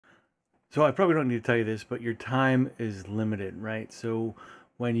So I probably don't need to tell you this, but your time is limited, right? So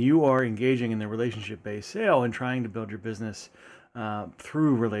when you are engaging in the relationship-based sale and trying to build your business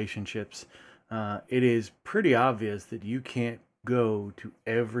through relationships, it is pretty obvious that you can't go to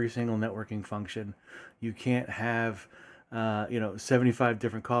every single networking function. You can't have 75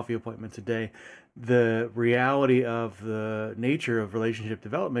 different coffee appointments a day. The reality of the nature of relationship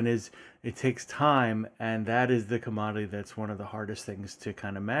development is it takes time, and that is the commodity that's one of the hardest things to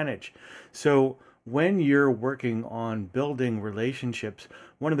kind of manage. So when you're working on building relationships,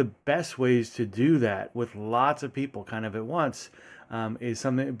 one of the best ways to do that with lots of people kind of at once is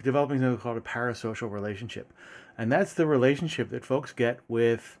developing something called a parasocial relationship. And that's the relationship that folks get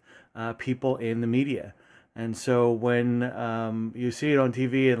with people in the media. And so when you see it on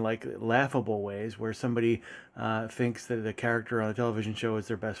TV in like laughable ways, where somebody thinks that the character on a television show is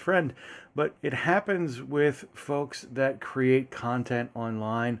their best friend, but it happens with folks that create content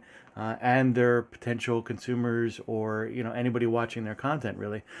online and their potential consumers, or anybody watching their content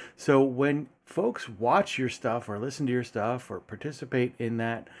really. So when folks watch your stuff or listen to your stuff or participate in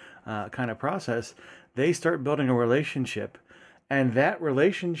that kind of process, they start building a relationship. And that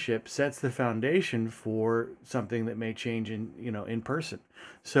relationship sets the foundation for something that may change in person.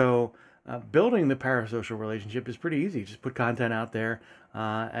 So building the parasocial relationship is pretty easy. Just put content out there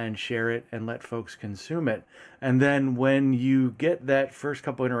and share it and let folks consume it. And then when you get that first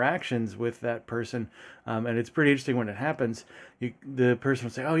couple interactions with that person, and it's pretty interesting when it happens, the person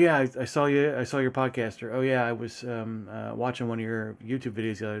will say, "Oh yeah, I saw you. I saw your podcast," or "Oh yeah, I was watching one of your YouTube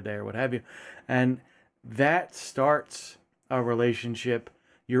videos the other day," or what have you. And that starts a relationship.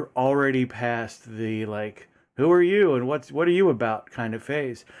 You're already past the like, who are you and what are you about kind of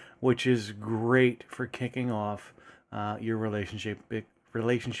phase, which is great for kicking off your relationship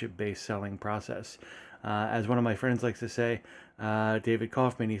based selling process. As one of my friends likes to say, David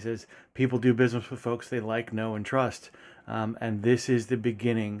Kaufman, he says, people do business with folks they like, know, and trust. And this is the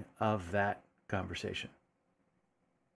beginning of that conversation.